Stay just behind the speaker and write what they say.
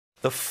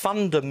The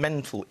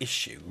fundamental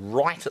issue,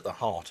 right at the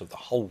heart of the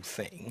whole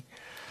thing,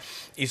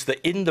 is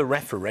that in the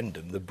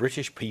referendum, the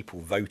British people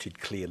voted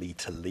clearly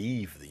to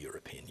leave the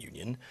European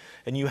Union,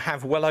 and you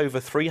have well over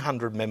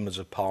 300 members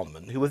of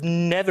Parliament who have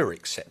never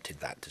accepted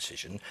that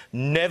decision,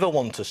 never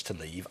want us to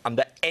leave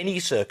under any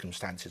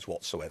circumstances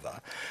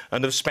whatsoever,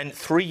 and have spent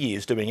 3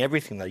 years doing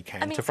everything they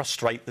can to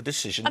frustrate the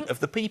decision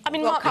of the people.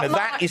 Mark,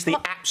 that is the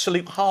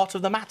absolute heart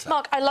of the matter.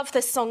 Mark, I love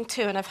this song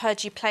too, and I've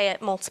heard you play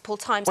it multiple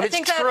times. Well, I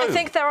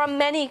think there are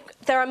many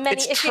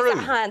issues at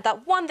hand.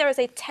 That one, there is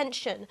a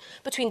tension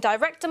between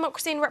direct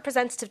democracy and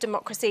representative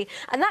democracy,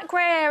 and that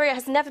grey area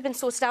has never been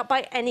sorted out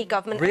by any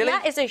government. Really? And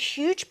that is a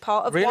huge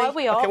part of Really? why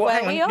we are okay, well, where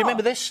hang on. we You are.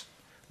 remember this?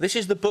 This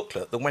is the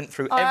booklet that went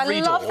through every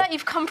door. I love that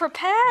you've come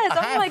prepared.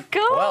 Oh my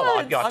God!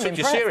 Well, I took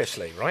you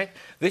seriously, right?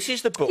 This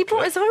is the booklet. He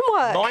brought his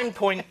homework.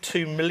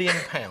 £9.2 million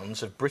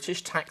of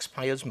British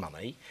taxpayers'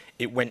 money.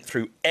 It went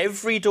through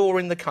every door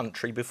in the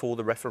country before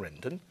the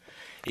referendum.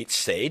 It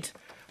said,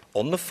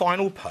 on the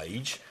final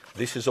page,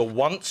 this is a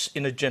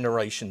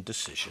once-in-a-generation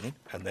decision.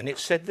 And then it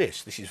said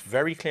this. This is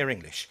very clear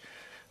English.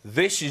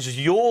 This is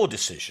your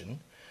decision.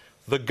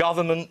 The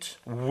government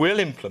will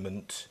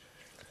implement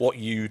what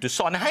you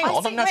decide. Now, hang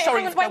on. No,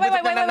 sorry. Wait, I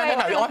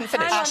haven't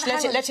finished.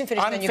 Let him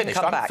finish, then you can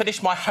come back. I haven't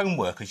finished my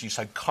homework, as you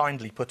so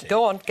kindly put it.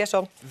 Go on, get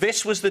on.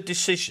 This was the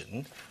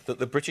decision that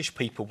the British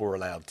people were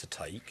allowed to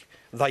take.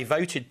 They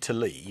voted to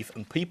leave,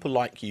 and people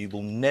like you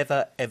will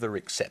never, ever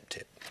accept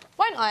it.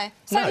 Won't I?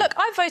 So, No. look,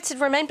 I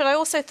voted Remain, but I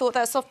also thought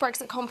that a soft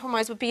Brexit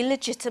compromise would be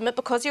legitimate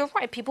because you're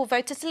right, people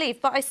voted to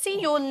leave. But I see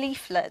your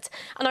leaflet,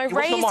 and I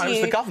raise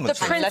you the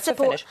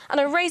principle,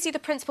 and I raise you the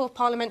principle of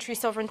parliamentary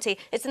sovereignty.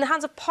 It's in the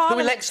hands of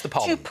Parliament Who elects the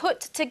Parliament? to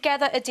put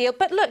together a deal.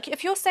 But look,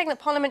 if you're saying that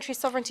parliamentary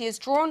sovereignty is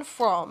drawn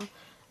from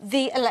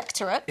the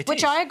electorate,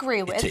 which I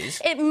agree with,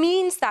 it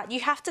means that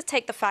you have to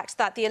take the fact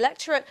that the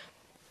electorate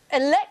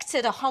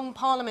elected a hung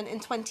parliament in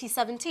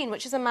 2017,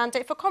 which is a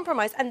mandate for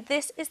compromise, and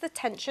this is the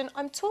tension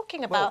I'm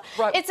talking about.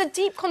 Well, right. It's a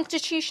deep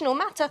constitutional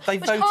matter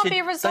which can't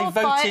be resolved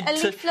by a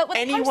leaflet with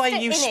any way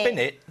you spin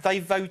it, they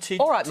voted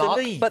to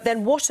leave. But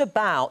then what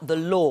about the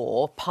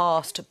law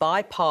passed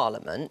by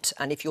Parliament,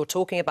 and if you're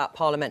talking about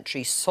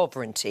parliamentary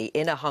sovereignty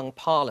in a hung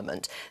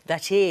parliament,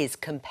 that is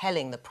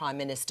compelling the Prime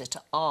Minister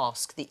to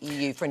ask the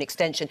EU for an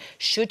extension?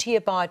 Should he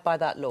abide by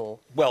that law?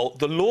 Well,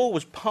 the law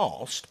was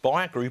passed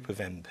by a group of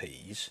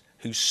MPs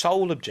whose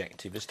sole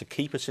objective is to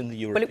keep us in the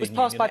European Union.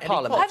 Well, it was passed by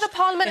Parliament. Either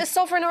Parliament is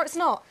sovereign or it's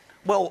not.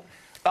 Well,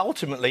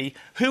 ultimately,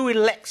 who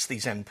elects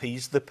these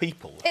MPs? The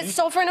people. It's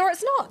sovereign or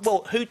it's not.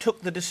 Well, who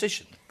took the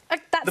decision?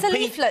 That's a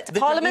leaflet.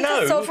 Parliament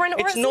is sovereign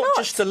or it's not. It's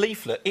not just a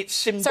leaflet. It's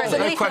symbolic. Sorry, it's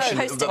a leaflet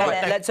posted.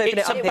 Let's open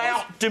it up. It's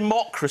about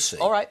democracy.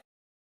 All right.